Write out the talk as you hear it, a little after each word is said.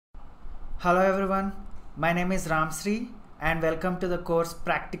Hello everyone, my name is Ramsri and welcome to the course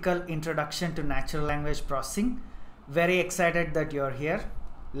Practical Introduction to Natural Language Processing. Very excited that you're here.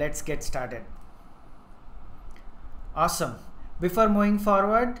 Let's get started. Awesome. Before moving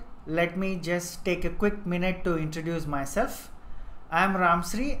forward, let me just take a quick minute to introduce myself. I'm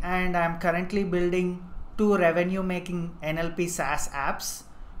Ramsri and I'm currently building two revenue making NLP SaaS apps,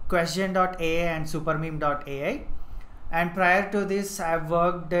 Question.ai and Supermeme.ai. And prior to this, I've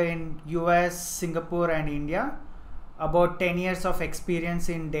worked in US, Singapore and India. About 10 years of experience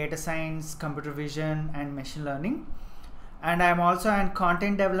in data science, computer vision and machine learning. And I'm also a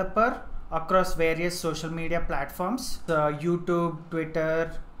content developer across various social media platforms, YouTube,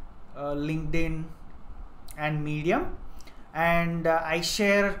 Twitter, LinkedIn and Medium. And I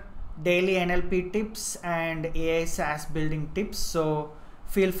share daily NLP tips and AI SaaS building tips. So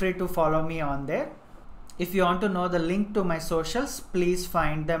feel free to follow me on there. If you want to know the link to my socials, please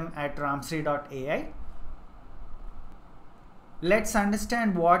find them at ramsri.ai. Let's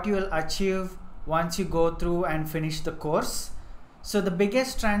understand what you will achieve once you go through and finish the course. So the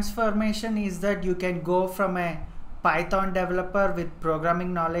biggest transformation is that you can go from a Python developer with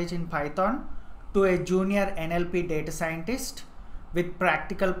programming knowledge in Python to a junior NLP data scientist with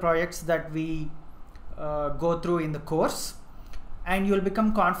practical projects that we go through in the course. And you'll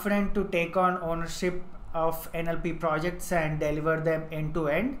become confident to take on ownership of NLP projects and deliver them end to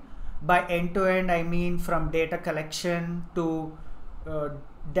end. By end to end, I mean from data collection to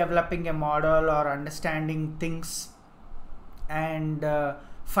developing a model or understanding things and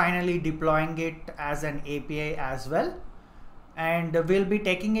finally deploying it as an API as well. And we'll be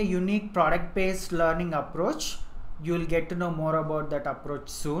taking a unique product-based learning approach. You'll get to know more about that approach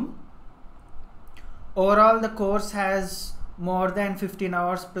soon. Overall, the course has more than 15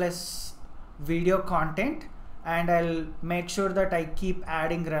 hours plus video content, and I'll make sure that I keep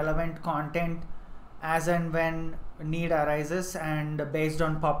adding relevant content as and when need arises and based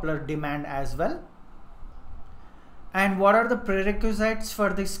on popular demand as well. And what are the prerequisites for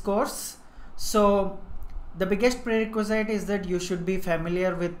this course? So the biggest prerequisite is that you should be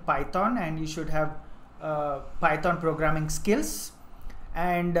familiar with Python and you should have Python programming skills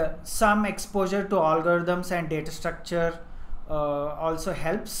and some exposure to algorithms and data structure also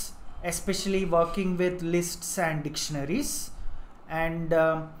helps, especially working with lists and dictionaries, and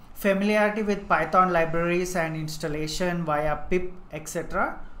familiarity with Python libraries and installation via pip,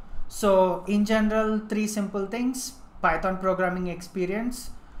 etc. So in general, three simple things: Python programming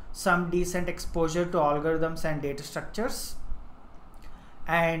experience, some decent exposure to algorithms and data structures,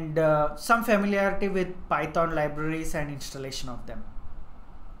 and some familiarity with Python libraries and installation of them.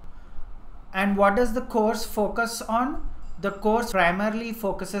 And what does the course focus on? The course primarily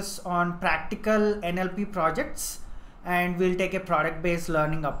focuses on practical NLP projects and will take a product-based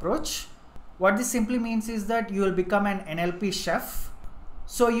learning approach. What this simply means is that you will become an NLP chef.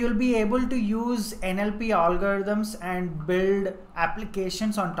 So you will be able to use NLP algorithms and build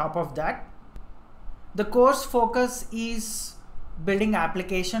applications on top of that. The course focus is building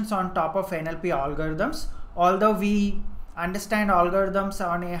applications on top of NLP algorithms. Although we understand algorithms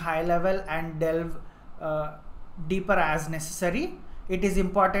on a high level and delve deeper as necessary, it is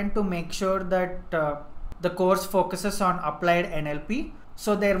important to make sure that the course focuses on applied NLP.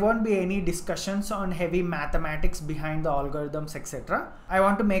 So there won't be any discussions on heavy mathematics behind the algorithms, etc. I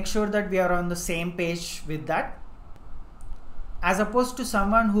want to make sure that we are on the same page with that. As opposed to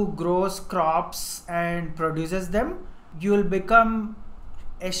someone who grows crops and produces them, you will become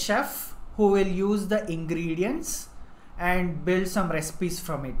a chef who will use the ingredients and build some recipes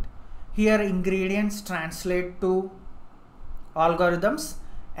from it. Here ingredients translate to algorithms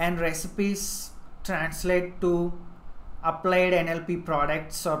and recipes translate to applied NLP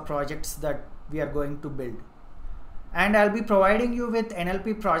products or projects that we are going to build. And I'll be providing you with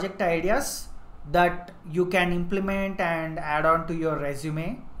NLP project ideas that you can implement and add on to your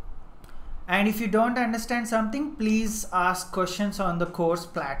resume. And if you don't understand something, please ask questions on the course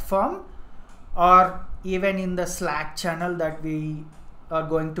platform or even in the Slack channel that we are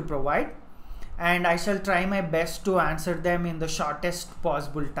going to provide, and I shall try my best to answer them in the shortest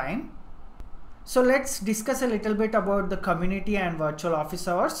possible time. So let's discuss a little bit about the community and virtual office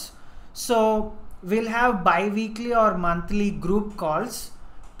hours. So we'll have bi-weekly or monthly group calls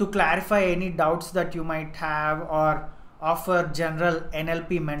to clarify any doubts that you might have or offer general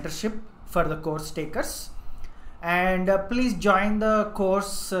NLP mentorship for the course takers. And please join the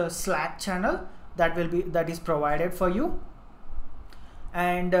course Slack channel that is provided for you.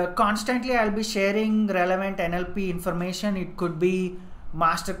 And constantly I'll be sharing relevant NLP information. It could be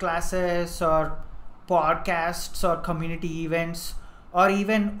master classes or podcasts or community events or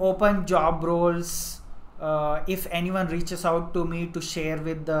even open job roles. If anyone reaches out to me to share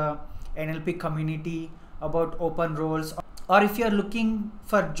with the NLP community about open roles, or if you're looking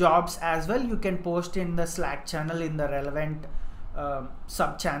for jobs as well, you can post in the Slack channel in the relevant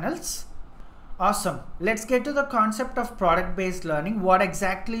sub channels. Awesome. Let's get to the concept of product-based learning. What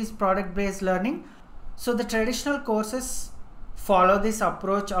exactly is product-based learning? So the traditional courses follow this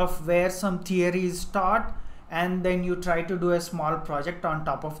approach of where some theory is taught and then you try to do a small project on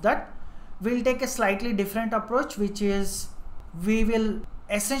top of that. We'll take a slightly different approach, which is we will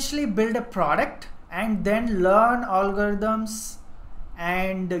essentially build a product and then learn algorithms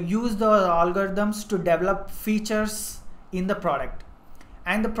and use those algorithms to develop features in the product.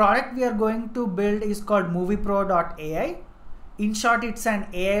 And the product we are going to build is called MoviePro.ai. In short, it's an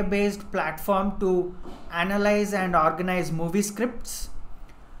AI-based platform to analyze and organize movie scripts.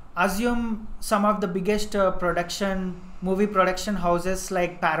 Assume some of the biggest movie production houses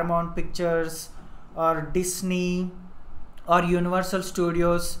like Paramount Pictures or Disney or Universal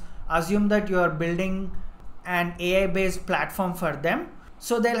Studios. Assume that you are building an AI-based platform for them.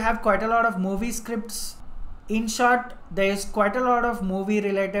 So they'll have quite a lot of movie scripts. In short, there is quite a lot of movie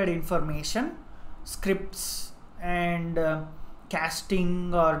related information, scripts and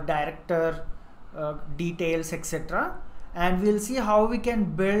casting or director details, etc. And we'll see how we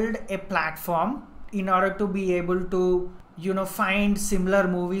can build a platform in order to be able to, find similar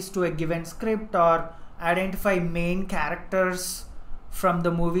movies to a given script or identify main characters from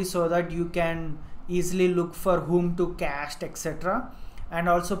the movie so that you can easily look for whom to cast, etc. And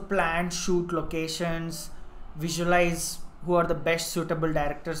also plan shoot locations, visualize who are the best suitable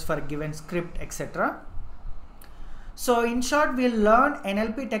directors for a given script, etc. So in short, we'll learn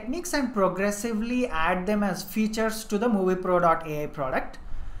NLP techniques and progressively add them as features to the MoviePro.ai product.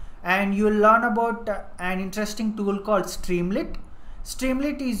 And you'll learn about an interesting tool called Streamlit.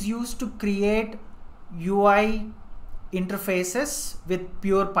 Streamlit is used to create UI interfaces with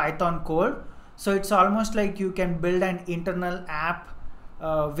pure Python code. So it's almost like you can build an internal app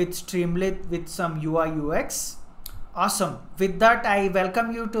with Streamlit with some UI UX. Awesome. With that, I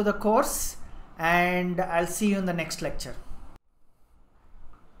welcome you to the course and I'll see you in the next lecture.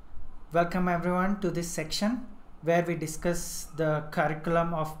 Welcome everyone to this section where we discuss the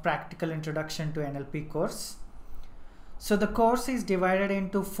curriculum of Practical Introduction to NLP course. So the course is divided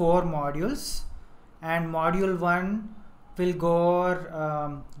into 4 modules, and module 1 will go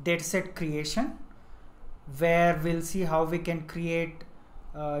over dataset creation, where we'll see how we can create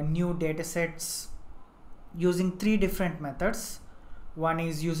new datasets using 3 different methods. One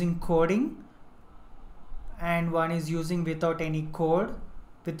is using coding and one is using without any code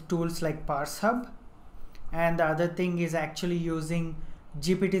with tools like ParseHub, and the other thing is actually using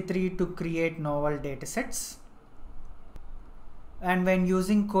GPT-3 to create novel datasets. And when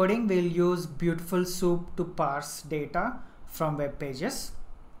using coding, we'll use Beautiful Soup to parse data from web pages.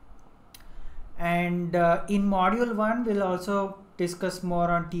 And in module 1, we'll also discuss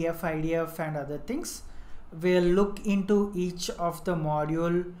more on TF, IDF and other things. We'll look into each of the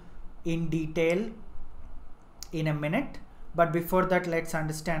module in detail in a minute. But before that, let's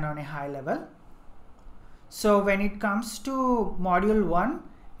understand on a high level. So when it comes to module 1,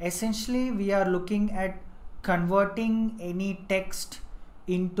 essentially we are looking at converting any text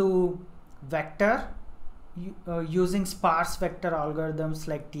into vector using sparse vector algorithms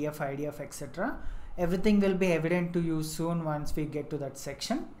like TF, IDF, etc. Everything will be evident to you soon once we get to that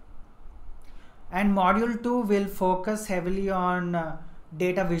section. And module 2 will focus heavily on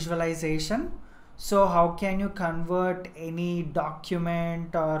data visualization. So how can you convert any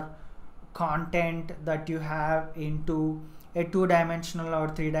document or content that you have into a 2-dimensional or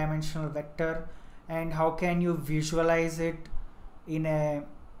 3-dimensional vector, and how can you visualize it in a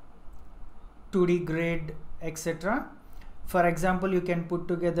 2D grid, etc. For example, you can put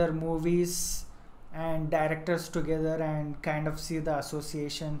together movies and directors together and kind of see the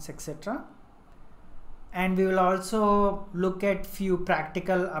associations, etc. And we will also look at few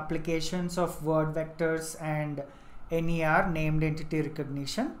practical applications of word vectors and NER, named entity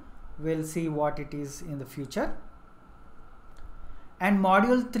recognition. We'll see what it is in the future. And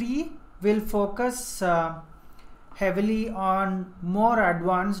module 3 will focus heavily on more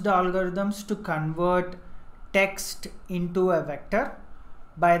advanced algorithms to convert text into a vector.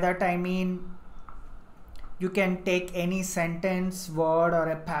 By that I mean you can take any sentence, word or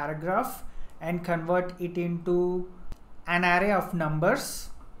a paragraph and convert it into an array of numbers.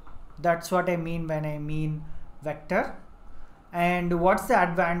 That's what I mean when I mean vector. And what's the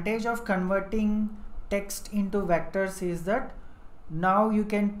advantage of converting text into vectors is that now you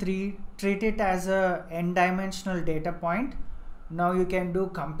can treat it as a n-dimensional data point Now you can do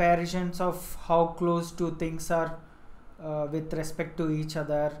comparisons of how close two things are with respect to each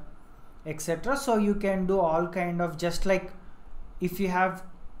other, etc. So you can do all kind of, just like if you have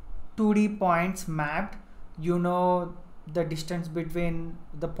 2D points mapped, you know the distance between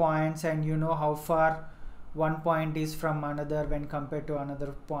the points and you know how far one point is from another when compared to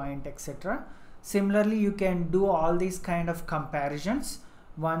another point, etc. Similarly, you can do all these kind of comparisons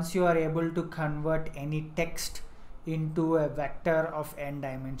once you are able to convert any text into a vector of n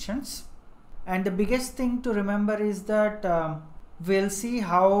dimensions. And the biggest thing to remember is that we'll see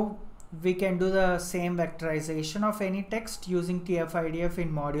how we can do the same vectorization of any text using TF-IDF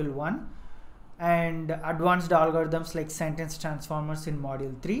in module 1 and advanced algorithms like sentence transformers in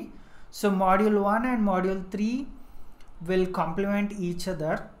module 3. So module 1 and module 3 will complement each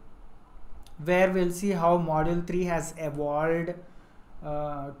other, where we'll see how module 3 has evolved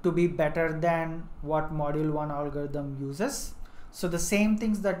to be better than what module 1 algorithm uses. So the same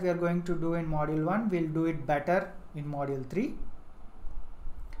things that we are going to do in module 1, we'll do it better in module 3.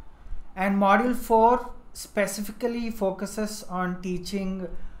 And module 4 specifically focuses on teaching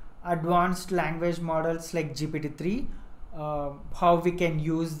advanced language models like GPT-3, how we can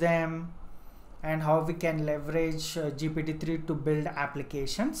use them and how we can leverage GPT-3 to build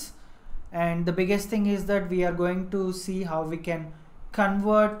applications. And the biggest thing is that we are going to see how we can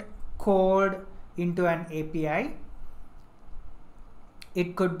convert code into an API.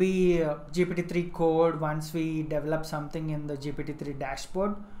 It could be GPT-3 code. Once we develop something in the GPT-3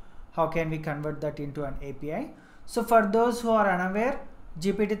 dashboard, how can we convert that into an API? So for those who are unaware,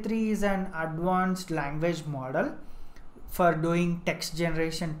 GPT-3 is an advanced language model for doing text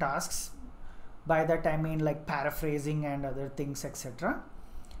generation tasks. By that I mean like paraphrasing and other things, etc.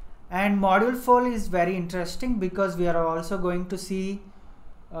 And module 4 is very interesting because we are also going to see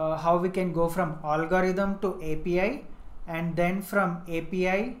how we can go from algorithm to API, and then from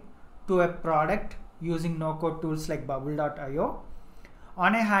API to a product using no-code tools like bubble.io.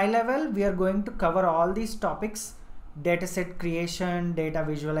 On a high level, we are going to cover all these topics: dataset creation, data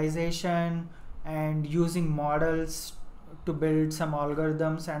visualization, and using models to build some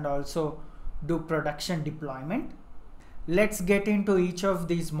algorithms and also do production deployment. Let's get into each of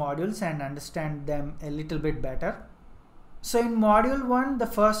these modules and understand them a little bit better. So in module 1, the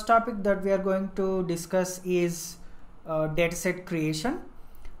first topic that we are going to discuss is dataset creation.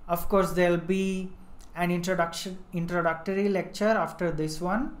 Of course, there will be an introductory lecture after this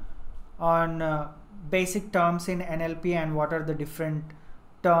one on basic terms in NLP and what are the different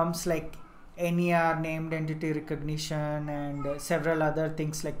terms like NER, named entity recognition, and several other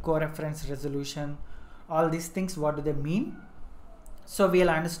things like co-reference resolution. All these things, what do they mean? So we'll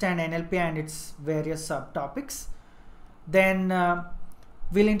understand NLP and its various subtopics. Then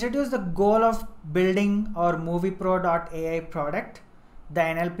we'll introduce the goal of building our MoviePro.ai product, the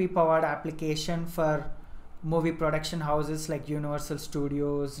NLP powered application for movie production houses like Universal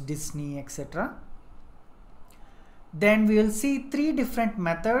Studios, Disney, etc. Then we will see 3 different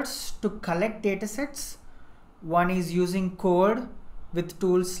methods to collect datasets. One is using code with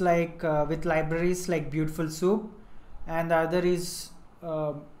tools like with libraries like Beautiful Soup, and the other is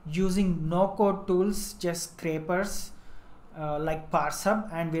using no-code tools, just scrapers like ParseHub,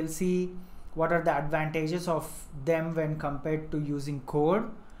 and we'll see what are the advantages of them when compared to using code.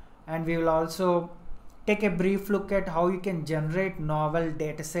 And we will also take a brief look at how you can generate novel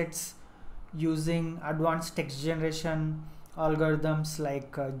datasets using advanced text generation algorithms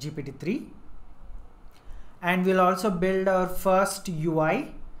like GPT-3. And we'll also build our first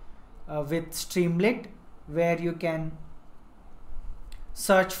UI with Streamlit, where you can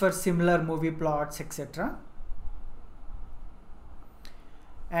search for similar movie plots, etc.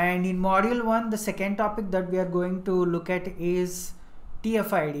 And in module 1, the second topic that we are going to look at is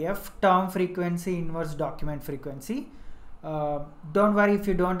TF-IDF, term frequency inverse document frequency. Don't worry if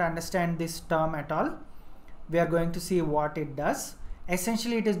you don't understand this term at all. We are going to see what it does.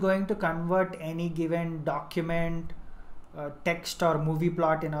 Essentially, it is going to convert any given document, text or movie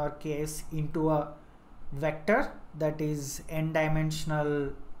plot in our case, into a vector that is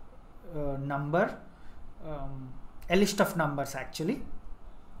n-dimensional number, a list of numbers actually.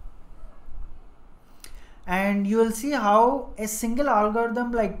 And you will see how a single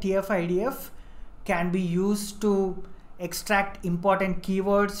algorithm like TF-IDF can be used to extract important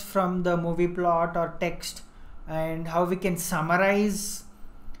keywords from the movie plot or text, and how we can summarize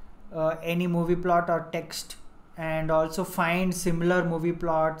any movie plot or text, and also find similar movie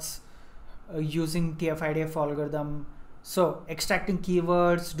plots using TF-IDF algorithm. So extracting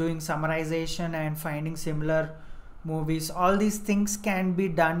keywords, doing summarization, and finding similar movies, all these things can be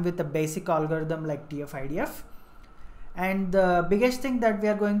done with a basic algorithm like TF-IDF. And the biggest thing that we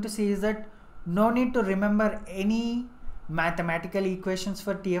are going to see is that no need to remember any mathematical equations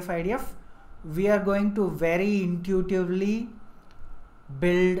for TF-IDF. We are going to very intuitively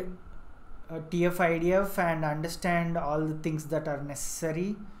build a TF-IDF and understand all the things that are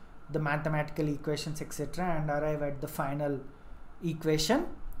necessary, the mathematical equations, etc., and arrive at the final equation,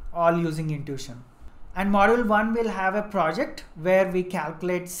 all using intuition. And module 1 will have a project where we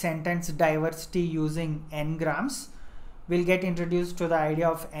calculate sentence diversity using n-grams. We'll get introduced to the idea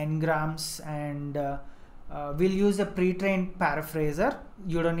of n-grams, and we'll use a pre-trained paraphraser.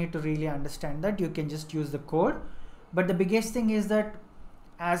 You don't need to really understand that, you can just use the code. But the biggest thing is that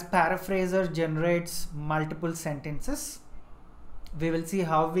as paraphraser generates multiple sentences, we will see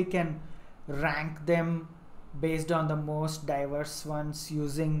how we can rank them based on the most diverse ones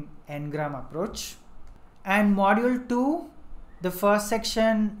using n-gram approach. And module 2, the first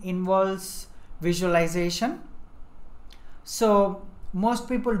section involves visualization. So most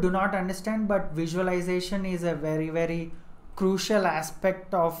people do not understand, but visualization is a very crucial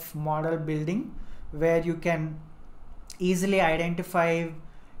aspect of model building, where you can easily identify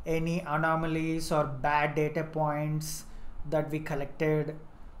any anomalies or bad data points that we collected.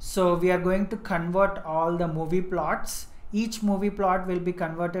 So we are going to convert all the movie plots. Each movie plot will be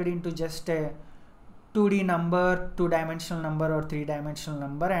converted into just a 2D number, 2-dimensional number, or 3-dimensional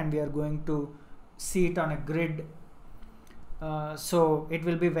number, and we are going to see it on a grid. So it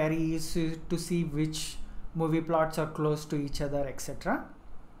will be very easy to see which movie plots are close to each other, etc.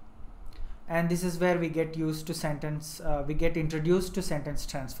 And this is where we get used to we get introduced to sentence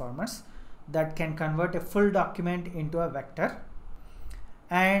transformers that can convert a full document into a vector.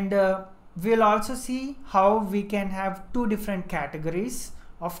 And we'll also see how we can have two different categories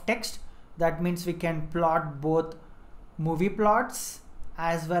of text. That means we can plot both movie plots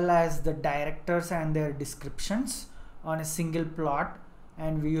as well as the directors and their descriptions on a single plot,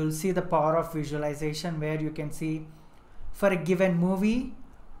 and we will see the power of visualization, where you can see for a given movie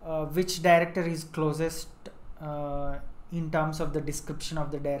which director is closest in terms of the description of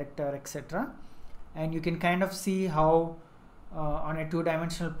the director, etc. And you can kind of see how on a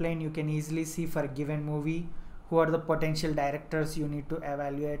 2-dimensional plane you can easily see for a given movie who are the potential directors you need to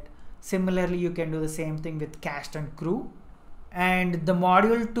evaluate. Similarly, you can do the same thing with cast and crew. And the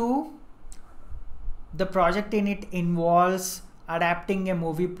module 2, the project in it involves adapting a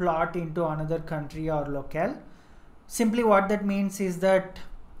movie plot into another country or locale. Simply what that means is that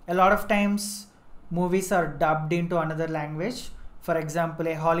a lot of times movies are dubbed into another language. For example,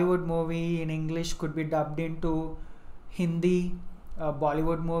 a Hollywood movie in English could be dubbed into Hindi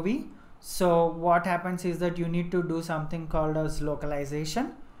Bollywood movie. So what happens is that you need to do something called as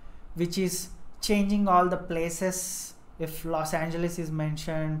localization, which is changing all the places. If Los Angeles is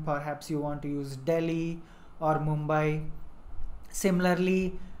mentioned, perhaps you want to use Delhi or Mumbai.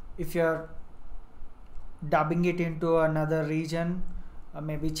 Similarly, if you're dubbing it into another region,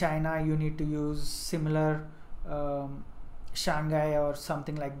 maybe China, you need to use similar Shanghai or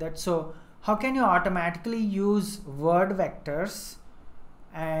something like that. So how can you automatically use word vectors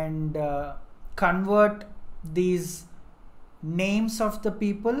and convert these names of the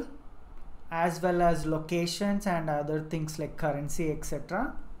people as well as locations and other things like currency,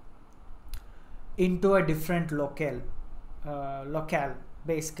 etc., into a different locale,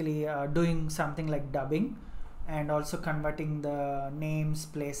 basically doing something like dubbing and also converting the names,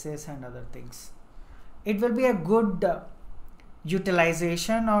 places, and other things. It will be a good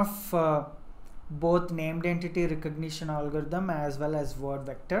utilization of both named entity recognition algorithm as well as word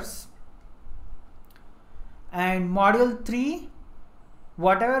vectors. And module 3,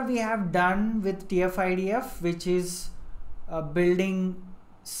 whatever we have done with TF-IDF, which is building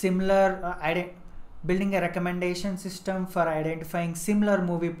building a recommendation system for identifying similar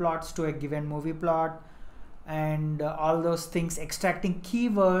movie plots to a given movie plot, and all those things, extracting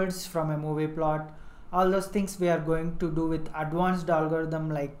keywords from a movie plot, all those things we are going to do with advanced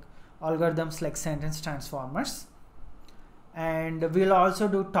algorithms like sentence transformers. And we'll also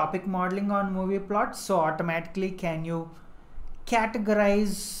do topic modeling on movie plots. So automatically, can you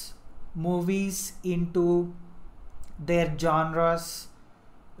categorize movies into their genres,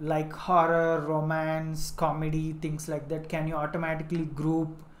 like horror, romance, comedy, things like that? Can you automatically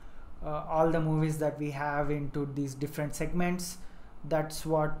group all the movies that we have into these different segments? That's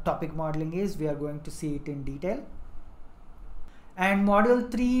what topic modeling is. We are going to see it in detail. And module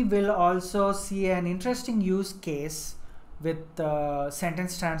 3 will also see an interesting use case with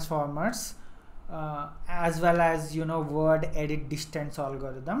sentence transformers as well as word edit distance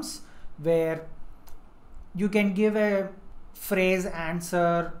algorithms, where you can give a phrase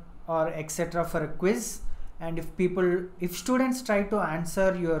answer or etc. for a quiz, and if students try to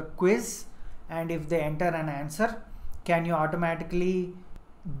answer your quiz and if they enter an answer, can you automatically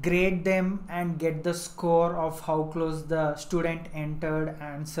grade them and get the score of how close the student entered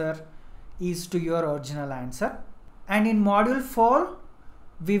answer is to your original answer. And in module 4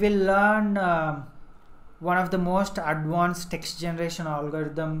 we will learn one of the most advanced text generation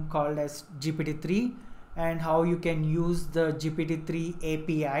algorithm called as GPT-3, and how you can use the GPT-3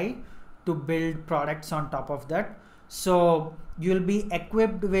 API to build products on top of that. So you'll be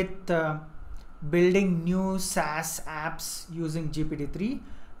equipped with building new SaaS apps using GPT-3,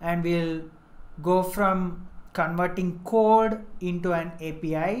 and we'll go from converting code into an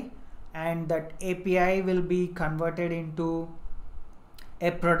API, and that API will be converted into a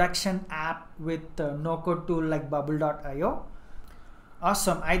production app with no code tool like bubble.io.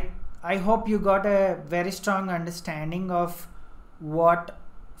 Awesome. I hope you got a very strong understanding of what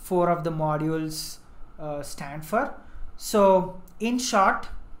 4 of the modules stand for. So in short,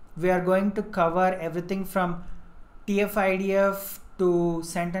 we are going to cover everything from TF-IDF to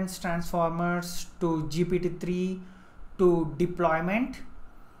sentence transformers to GPT-3 to deployment.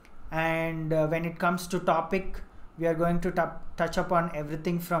 And when it comes to topic, we are going to touch upon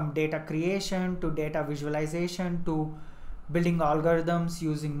everything from data creation to data visualization to building algorithms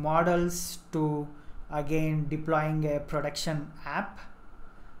using models to again deploying a production app.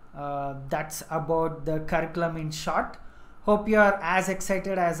 That's about the curriculum in short. Hope you are as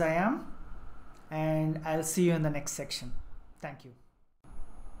excited as I am, and I'll see you in the next section. Thank you.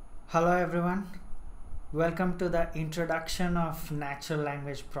 Hello everyone. Welcome to the introduction of natural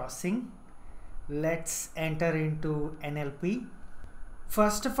language processing. Let's enter into NLP.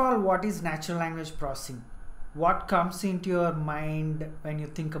 First of all, what is natural language processing? What comes into your mind when you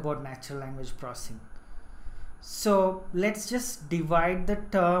think about natural language processing? So let's just divide the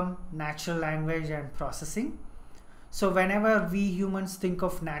term natural language and processing. So whenever we humans think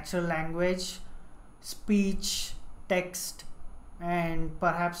of natural language, speech, text, and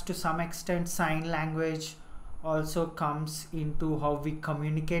perhaps to some extent sign language also comes into how we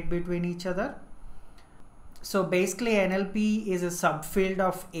communicate between each other. So basically NLP is a subfield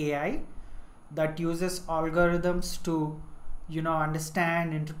of AI that uses algorithms to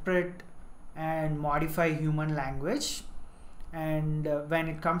understand, interpret and modify human language. And when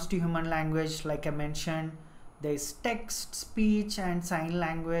it comes to human language, like I mentioned, there's text, speech and sign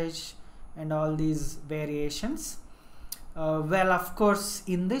language and all these variations. Well, of course,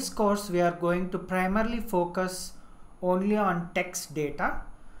 in this course we are going to primarily focus only on text data.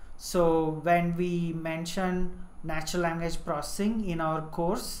 So when we mention natural language processing in our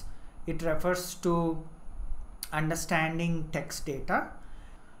course, it refers to understanding text data.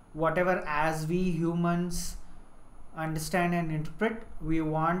 Whatever as we humans understand and interpret, we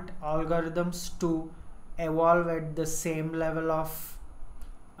want algorithms to evolve at the same level of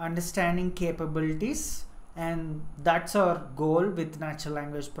understanding capabilities, and that's our goal with natural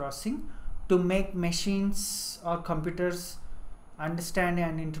language processing, to make machines or computers understand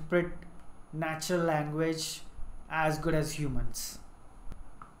and interpret natural language as good as humans.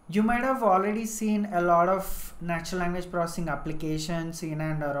 You might have already seen a lot of natural language processing applications in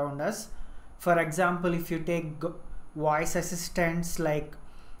and around us. For example, if you take voice assistants like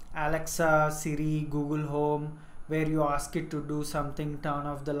Alexa, Siri, Google Home, where you ask it to do something, turn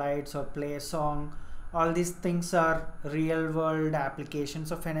off the lights or play a song, all these things are real world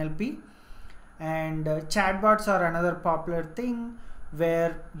applications of NLP. And chatbots are another popular thing,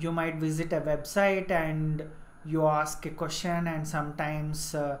 where you might visit a website and you ask a question and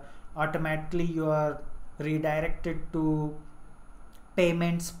sometimes automatically you are redirected to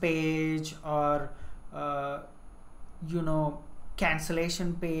payments page or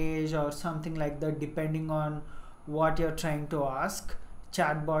cancellation page or something like that, depending on what you're trying to ask.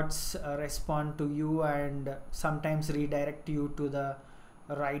 Chatbots respond to you and sometimes redirect you to the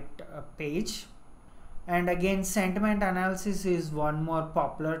right page. And again, sentiment analysis is one more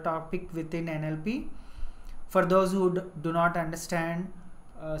popular topic within NLP. For those who do not understand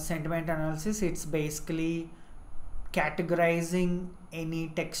sentiment analysis, it's basically categorizing any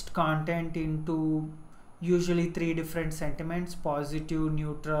text content into usually 3 different sentiments: positive,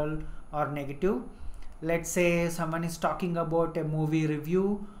 neutral or negative. Let's say someone is talking about a movie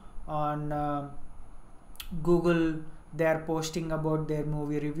review on Google, they are posting about their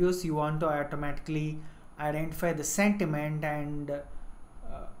movie reviews. You want to automatically identify the sentiment and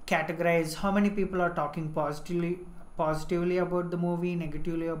categorize how many people are talking positively about the movie,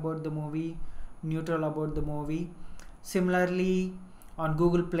 negatively about the movie, neutral about the movie. Similarly, on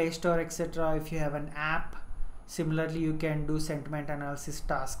Google Play Store, etc., if you have an app, similarly you can do sentiment analysis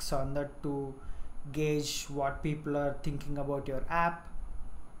tasks on that to gauge what people are thinking about your app.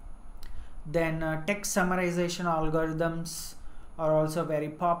 Then text summarization algorithms are also very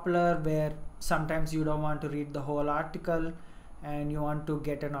popular, where sometimes you don't want to read the whole article and you want to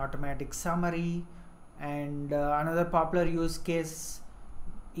get an automatic summary. And another popular use case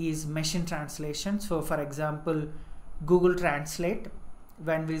is machine translation. So for example, Google Translate,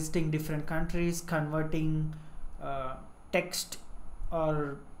 when visiting different countries, converting text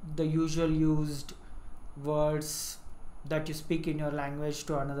or the usual used words that you speak in your language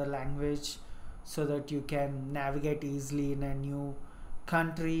to another language, so that you can navigate easily in a new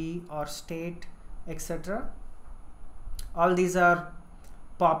country or state, etc. All these are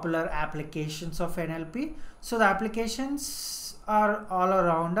popular applications of NLP. So the applications are all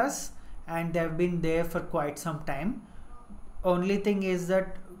around us and they've been there for quite some time. Only thing is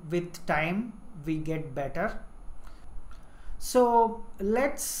that with time we get better. So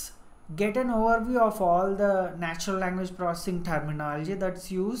let's get an overview of all the natural language processing terminology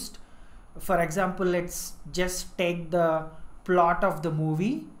that's used. For example, let's just take the plot of the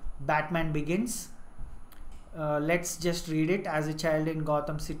movie Batman Begins. Let's just read it. As a child in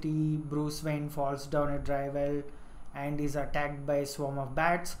Gotham City, Bruce Wayne falls down a dry well and is attacked by a swarm of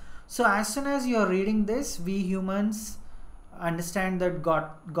bats. So as soon as you're reading this, we humans understand that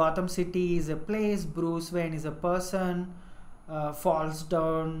Gotham City is a place, Bruce Wayne is a person, falls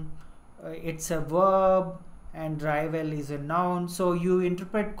down, it's a verb, and dry well is a noun. So you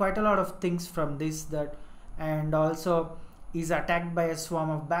interpret quite a lot of things from this, that, and also is attacked by a swarm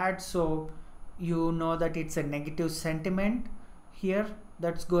of bats, so you know that it's a negative sentiment here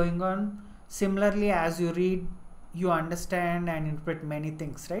that's going on. Similarly, as you read, you understand and interpret many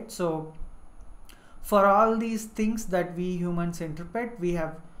things, right? So for all these things that we humans interpret, we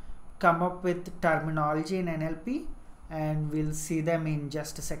have come up with terminology in NLP, and we'll see them in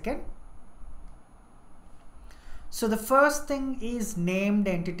just a second. So the first thing is named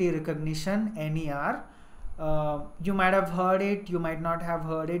entity recognition, NER. You might have heard it, you might not have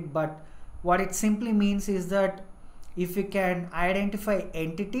heard it, but what it simply means is that if you can identify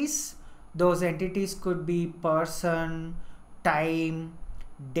entities, those entities could be person, time,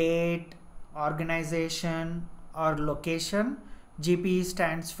 date, organization, or location. GPE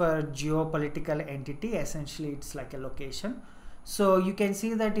stands for geopolitical entity. Essentially, it's like a location. So you can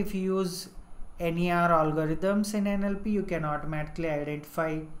see that if you use NER algorithms in NLP, you can automatically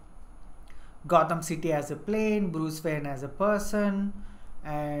identify Gotham City as a plane, Bruce Wayne as a person,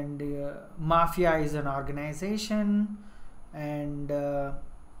 and Mafia is an organization, and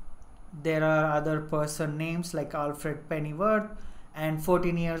there are other person names like Alfred Pennyworth, and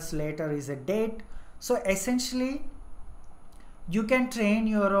 14 years later is a date. So essentially, you can train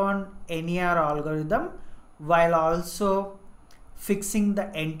your own NER algorithm while also fixing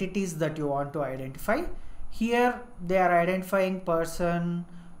the entities that you want to identify. Here they are identifying person,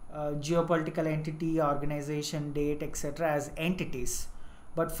 geopolitical entity, organization, date, etc. as entities.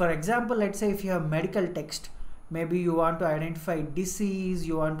 But for example, let's say if you have medical text, maybe you want to identify disease,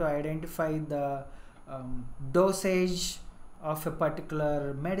 you want to identify the dosage of a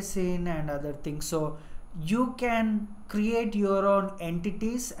particular medicine and other things. So you can create your own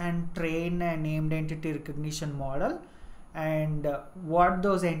entities and train a named entity recognition model, and what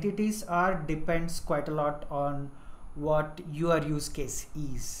those entities are depends quite a lot on what your use case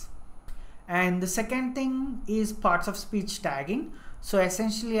is. And the second thing is parts of speech tagging. So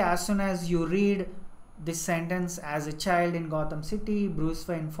essentially, as soon as you read this sentence, as a child in Gotham City, Bruce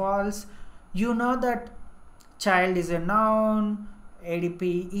Wayne falls, you know that child is a noun,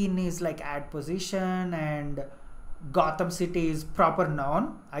 ADP in is like add position, and Gotham City is proper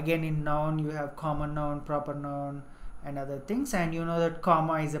noun. Again, in noun you have common noun, proper noun, and other things, and you know that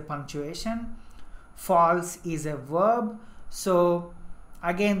comma is a punctuation, false is a verb. So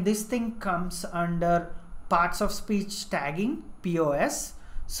again, this thing comes under parts of speech tagging, POS.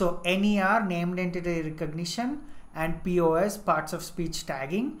 So NER, named entity recognition, and POS, parts of speech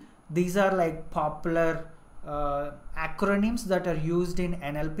tagging, these are like popular acronyms that are used in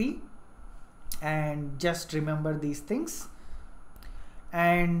NLP, and just remember these things.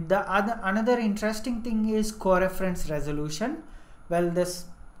 And the another interesting thing is coreference resolution. Well, this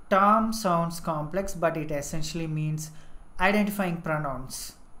term sounds complex, but it essentially means identifying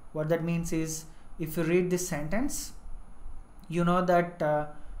pronouns. What that means is, if you read this sentence, you know that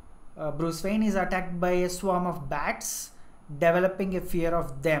Bruce Wayne is attacked by a swarm of bats, developing a fear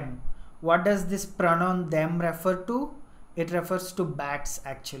of them. What does this pronoun them refer to? It refers to bats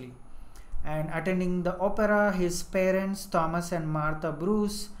actually. And attending the opera, his parents, Thomas and Martha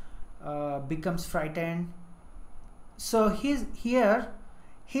Bruce, becomes frightened. So here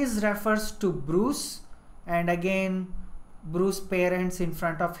his refers to Bruce, and again Bruce parents in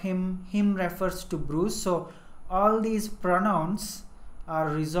front of him, him refers to Bruce. So all these pronouns are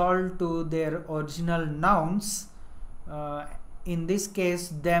resolved to their original nouns. In this case,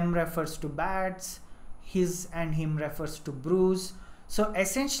 them refers to bats, his and him refers to Bruce. So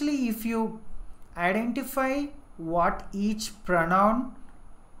essentially, if you identify what each pronoun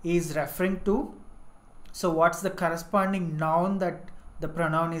is referring to, so what's the corresponding noun that the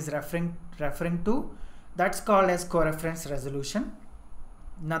pronoun is referring to, that's called as coreference resolution.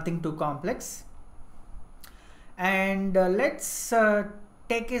 Nothing too complex. And let's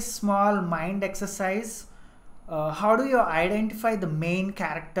take a small mind exercise. How do you identify the main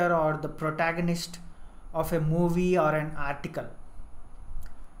character or the protagonist of a movie or an article?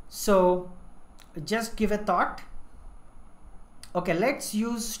 So just give a thought. Okay, let's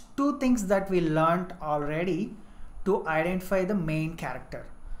use two things that we learned already to identify the main character.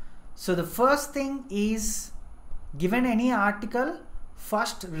 So the first thing is, given any article,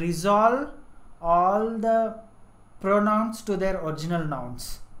 first resolve all the pronouns to their original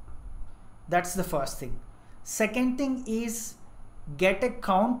nouns. That's the first thing. Second thing is, get a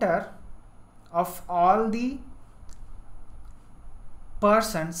counter of all the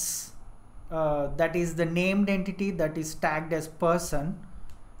persons, that is the named entity that is tagged as person,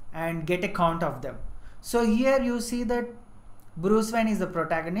 and get a count of them. So here you see that Bruce Wayne is the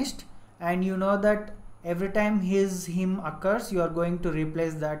protagonist, and you know that every time him occurs, you are going to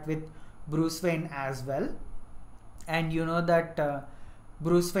replace that with Bruce Wayne as well. And you know that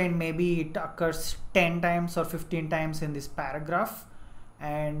Bruce Wayne, maybe it occurs 10 times or 15 times in this paragraph.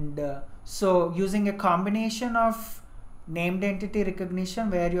 And so using a combination of named entity recognition,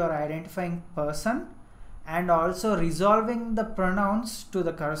 where you are identifying person and also resolving the pronouns to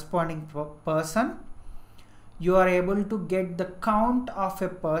the corresponding person, you are able to get the count of a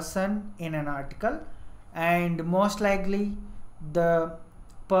person in an article, and most likely the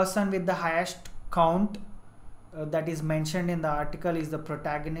person with the highest count that is mentioned in the article is the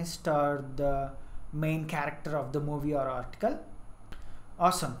protagonist or the main character of the movie or article.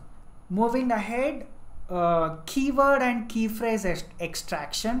 Awesome. Moving ahead, keyword and key phrase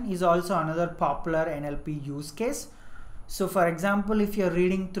extraction is also another popular NLP use case. So for example, if you're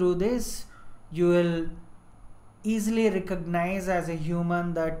reading through this, you will easily recognize as a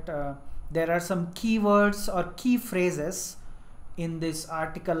human that there are some keywords or key phrases in this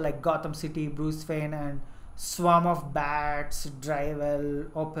article, like Gotham City, Bruce Wayne, and swarm of bats, drivel,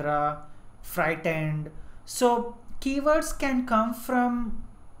 opera, frightened. So keywords can come from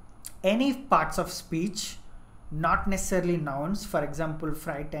any parts of speech, not necessarily nouns. For example,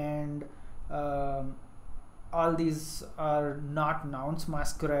 frightened, all these are not nouns,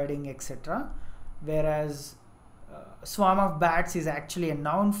 masquerading, etc. Whereas swarm of bats is actually a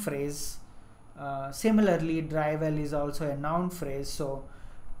noun phrase. Similarly, drivel is also a noun phrase. So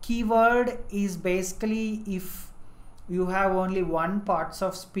keyword is basically if you have only one parts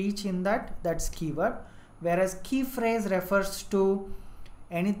of speech in that, that's keyword. Whereas key phrase refers to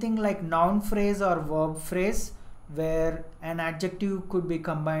anything like noun phrase or verb phrase, where an adjective could be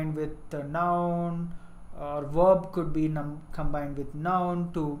combined with a noun, or verb could be combined with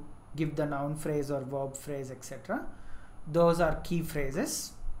noun to give the noun phrase or verb phrase, etc. Those are key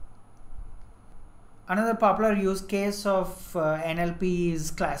phrases. Another popular use case of NLP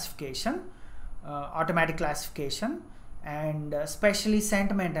is classification, automatic classification, and especially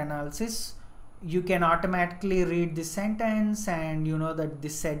sentiment analysis. You can automatically read this sentence and you know that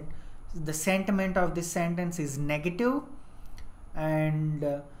this said the sentiment of this sentence is negative.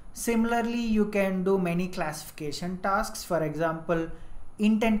 And similarly, you can do many classification tasks. For example,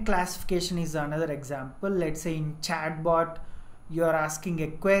 intent classification is another example. Let's say in chatbot, you are asking a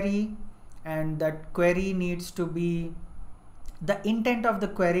query, and that query needs to be, the intent of the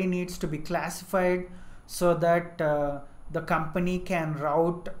query needs to be classified so that the company can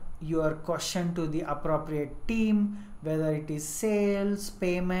route your question to the appropriate team, whether it is sales,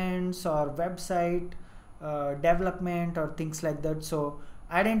 payments, or website development, or things like that. So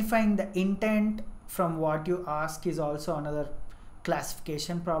identifying the intent from what you ask is also another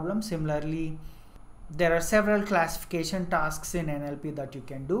classification problem. Similarly, there are several classification tasks in NLP that you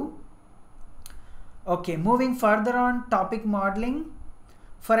can do. Okay, moving further on, topic modeling.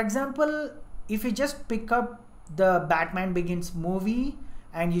 For example, if you just pick up the Batman Begins movie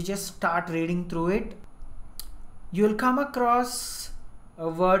and you just start reading through it, you'll come across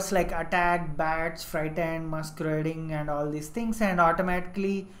words like attack, bats, frightened, masquerading, and all these things. And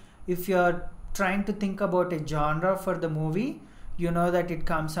automatically, if you're trying to think about a genre for the movie, you know that it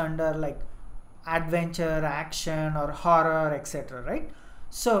comes under like adventure, action, or horror, etc. Right?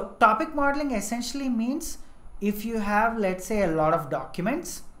 So topic modeling essentially means if you have, let's say, a lot of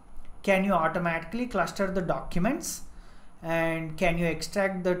documents, can you automatically cluster the documents, and can you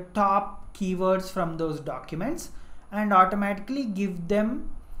extract the top keywords from those documents and automatically give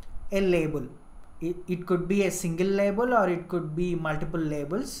them a label. It could be a single label or it could be multiple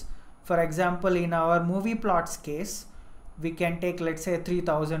labels. For example, in our movie plots case, we can take, let's say,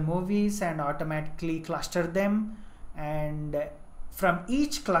 3000 movies and automatically cluster them, and from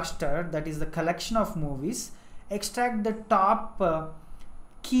each cluster, that is the collection of movies, extract the top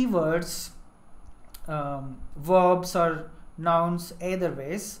keywords, verbs or nouns, either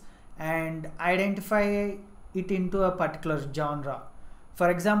ways, and identify it into a particular genre. For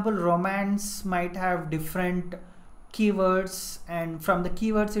example, romance might have different keywords, and from the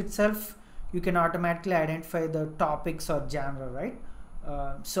keywords itself you can automatically identify the topics or genre, right?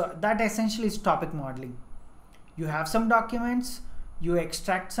 So that essentially is topic modeling. You have some documents, you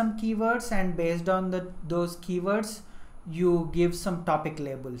extract some keywords, and based on those keywords you give some topic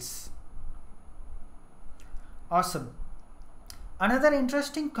labels. Awesome. Another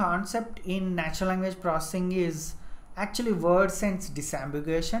interesting concept in natural language processing is actually word sense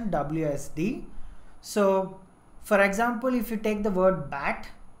disambiguation, WSD. So for example, if you take the word bat,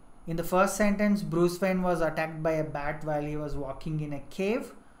 in the first sentence, Bruce Wayne was attacked by a bat while he was walking in a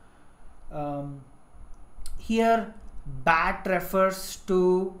cave. Here bat refers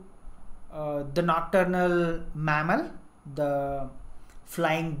to the nocturnal mammal, the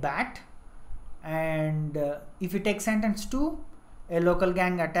flying bat. And if you take sentence 2, a local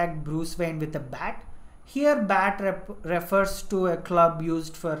gang attacked Bruce Wayne with a bat. Here bat refers to a club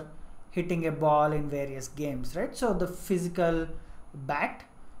used for hitting a ball in various games, right? So the physical bat.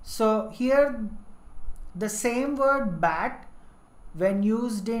 So here the same word bat, when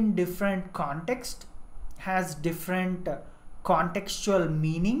used in different context, has different contextual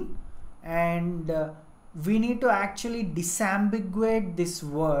meaning, and we need to actually disambiguate this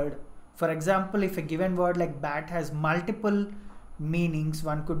word. For example, if a given word like bat has multiple meanings,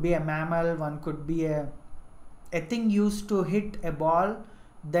 one could be a mammal, one could be a thing used to hit a ball,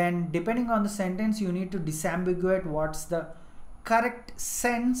 then depending on the sentence you need to disambiguate what's the correct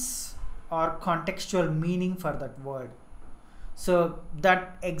sense or contextual meaning for that word. So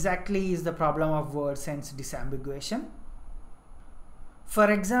that exactly is the problem of word sense disambiguation. For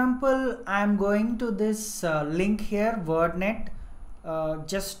example, I'm going to this link here, WordNet.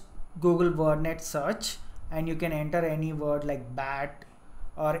 Just Google WordNet search and you can enter any word like bat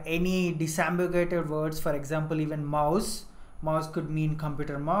or any disambiguated words. For example, even mouse. Mouse could mean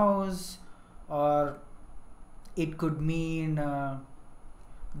computer mouse, or it could mean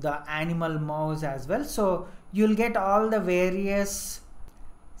the animal mouse as well. So you'll get all the various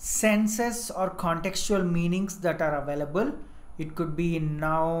senses or contextual meanings that are available. It could be in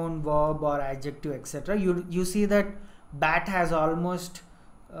noun, verb, or adjective, etc. You see that bat has almost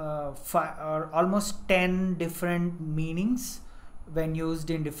 10 different meanings when used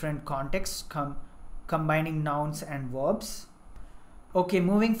in different contexts, combining nouns and verbs. Okay,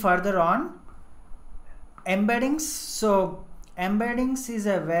 moving further on, embeddings. So embeddings is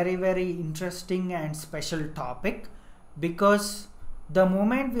a very, very interesting and special topic, because the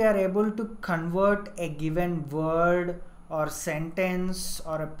moment we are able to convert a given word or sentence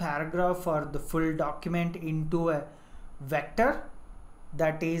or a paragraph or the full document into a vector,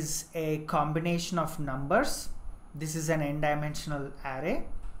 that is a combination of numbers. This is an n-dimensional array.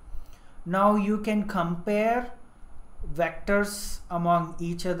 Now you can compare vectors among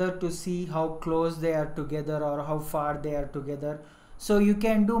each other to see how close they are together or how far they are together. So you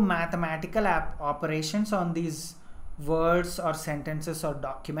can do mathematical operations on these words or sentences or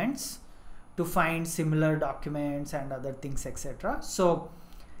documents to find similar documents and other things, etc. So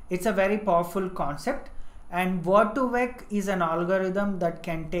it's a very powerful concept. And word2vec is an algorithm that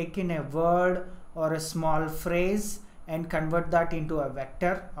can take in a word or a small phrase and convert that into a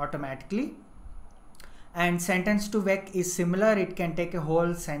vector automatically. And sentence2vec is similar. It can take a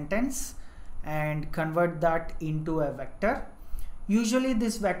whole sentence and convert that into a vector. Usually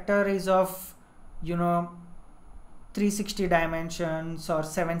this vector is of 360 dimensions or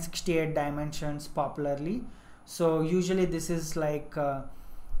 768 dimensions popularly. So usually this is like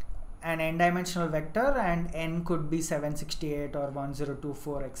an n-dimensional vector, and n could be 768 or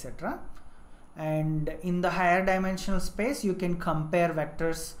 1024, etc. And in the higher dimensional space you can compare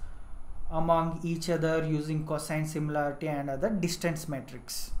vectors among each other using cosine similarity and other distance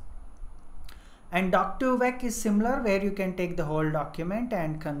metrics. And doc2vec is similar, where you can take the whole document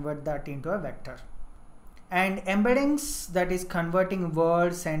and convert that into a vector. And embeddings, that is converting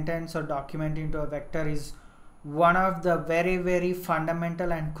word, sentence or document into a vector, is one of the very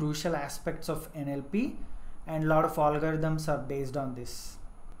fundamental and crucial aspects of NLP, and a lot of algorithms are based on this.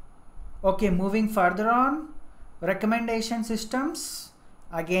 Okay, moving further on, recommendation systems.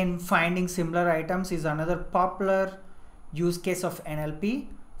 Again, finding similar items is another popular use case of NLP.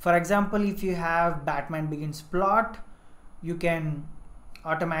 For example, if you have Batman Begins plot, you can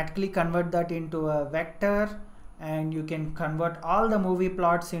automatically convert that into a vector, and you can convert all the movie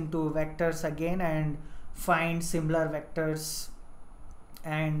plots into vectors again and find similar vectors,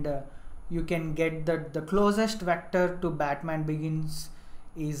 and you can get the closest vector to Batman Begins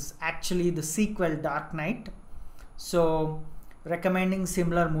is actually the sequel Dark Knight. So recommending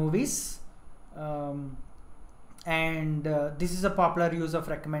similar movies, and this is a popular use of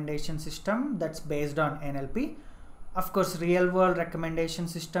recommendation system that's based on NLP. Of course, real world recommendation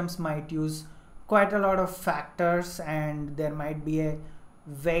systems might use quite a lot of factors, and there might be a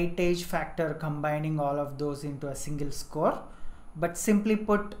weightage factor combining all of those into a single score. But simply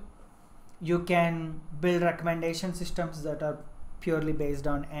put, you can build recommendation systems that are purely based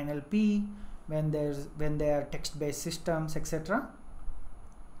on NLP when they are text-based systems, etc.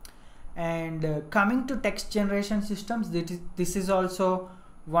 And coming to text generation systems, this is also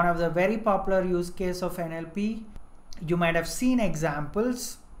one of the very popular use case of NLP. You might have seen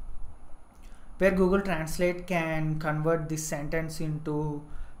examples where Google Translate can convert this sentence into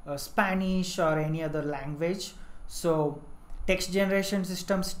Spanish or any other language. So text generation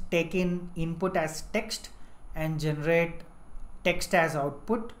systems take in input as text and generate text as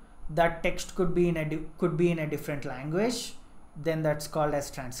output. That text could be in a different language, then that's called as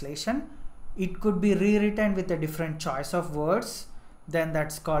translation. It could be rewritten with a different choice of words, then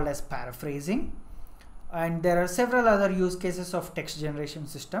that's called as paraphrasing. And there are several other use cases of text generation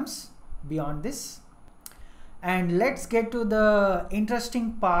systems beyond this. And let's get to the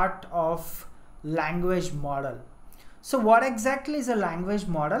interesting part of language model. So what exactly is a language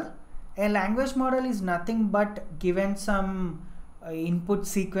model? A language model is nothing but given some input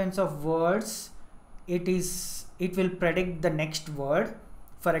sequence of words, it will predict the next word.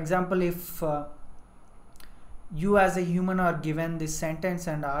 For example, if you as a human are given this sentence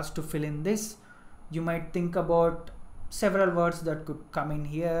and asked to fill in this, you might think about several words that could come in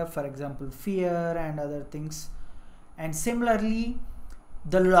here, for example fear and other things. And similarly,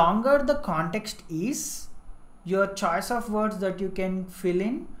 the longer the context is, your choice of words that you can fill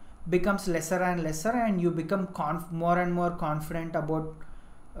in becomes lesser and lesser, and you become more and more confident about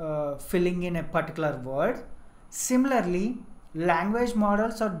filling in a particular word. Similarly, language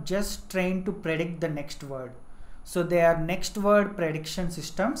models are just trained to predict the next word. So they are next word prediction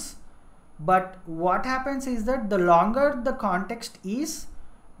systems. But what happens is that the longer the context is,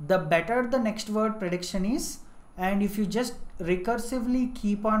 the better the next word prediction is. And if you just recursively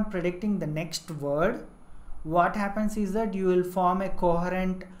keep on predicting the next word, what happens is that you will form a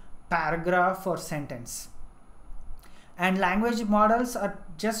coherent paragraph or sentence. And language models are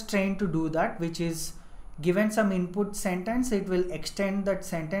just trained to do that, which is given some input sentence, it will extend that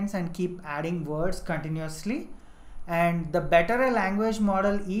sentence and keep adding words continuously. And the better a language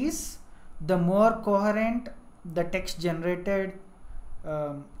model is, the more coherent the text generated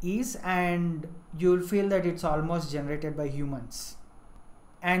is, and you'll feel that it's almost generated by humans.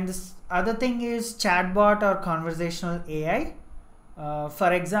 And this other thing is chatbot or conversational AI.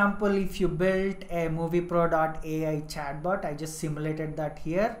 For example, if you built a moviepro.ai chatbot, I just simulated that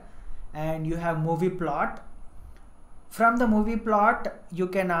here, and you have movie plot. From the movie plot, you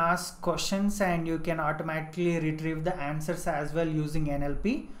can ask questions and you can automatically retrieve the answers as well using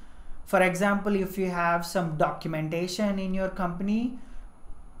NLP. For example, if you have some documentation in your company,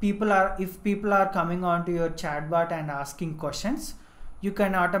 if people are coming onto your chatbot and asking questions, you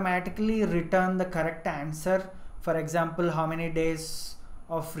can automatically return the correct answer. For example, how many days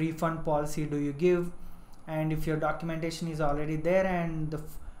of refund policy do you give? And if your documentation is already there and the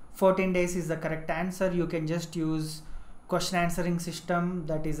 14 days is the correct answer, you can just use question answering system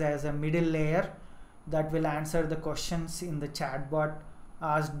that is as a middle layer that will answer the questions in the chatbot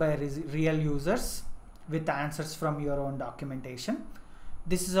asked by real users with answers from your own documentation.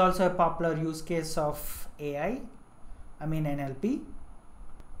 This is also a popular use case of NLP.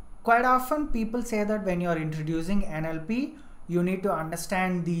 Quite often people say that when you're introducing NLP, you need to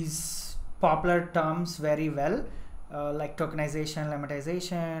understand these popular terms very well, like tokenization,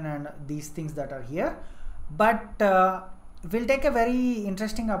 lemmatization, and these things that are here. But we'll take a very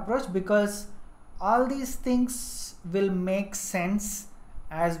interesting approach, because all these things will make sense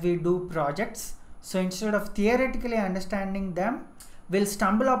as we do projects. So instead of theoretically understanding them, we'll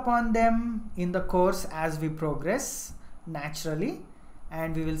stumble upon them in the course as we progress naturally,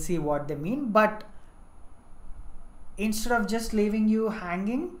 and we will see what they mean. But instead of just leaving you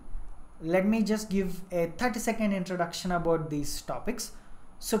hanging, let me just give a 30-second introduction about these topics.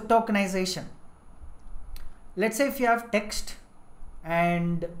 So tokenization. Let's say if you have text,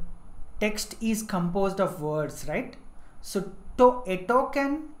 and text is composed of words, right? So a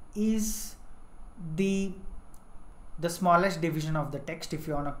token is the smallest division of the text, if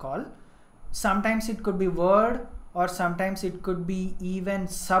you want to call. Sometimes it could be word, or sometimes it could be even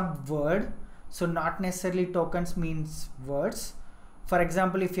sub-word. So not necessarily tokens means words. For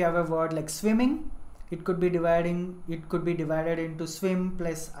example, if you have a word like swimming, it could be divided into swim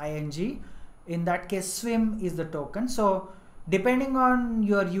plus ing. In that case, swim is the token. So depending on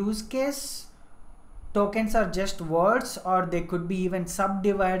your use case, tokens are just words, or they could be even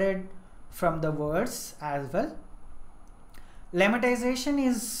subdivided from the words as well. Lemmatization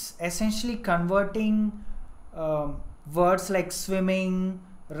is essentially converting words like swimming,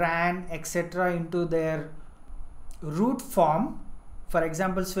 ran, etc. into their root form. For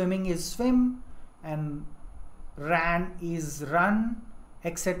example, swimming is swim and ran is run,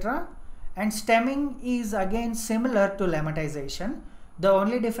 etc. And stemming is again similar to lemmatization. The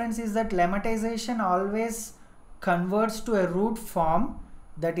only difference is that lemmatization always converts to a root form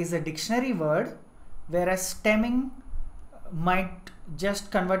that is a dictionary word, whereas stemming might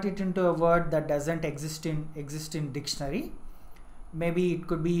just convert it into a word that doesn't exist in dictionary. Maybe it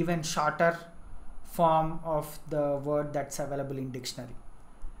could be even shorter form of the word that's available in dictionary.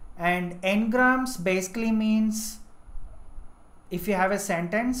 And n-grams basically means, if you have a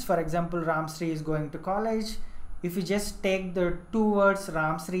sentence, for example, Ramsri is going to college, if you just take the two words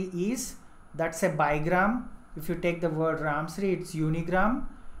Ramsri is, that's a bigram. If you take the word Ramsri, it's unigram.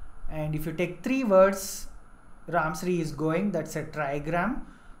 And if you take three words Ramsri is going, that's a trigram.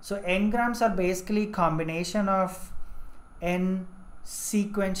 So n-grams are basically combination of n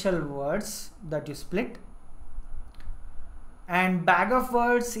sequential words that you split. And bag of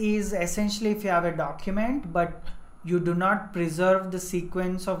words is essentially if you have a document but you do not preserve the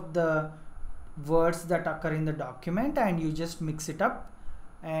sequence of the words that occur in the document, and you just mix it up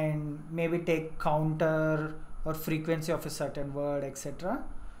and maybe take counter or frequency of a certain word, etc.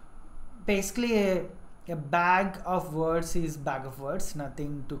 Basically a bag of words is bag of words,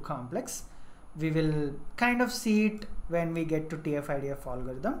 nothing too complex. We will kind of see it when we get to TF-IDF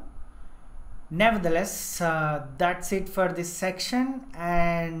algorithm. Nevertheless, that's it for this section,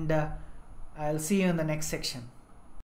 and I'll see you in the next section.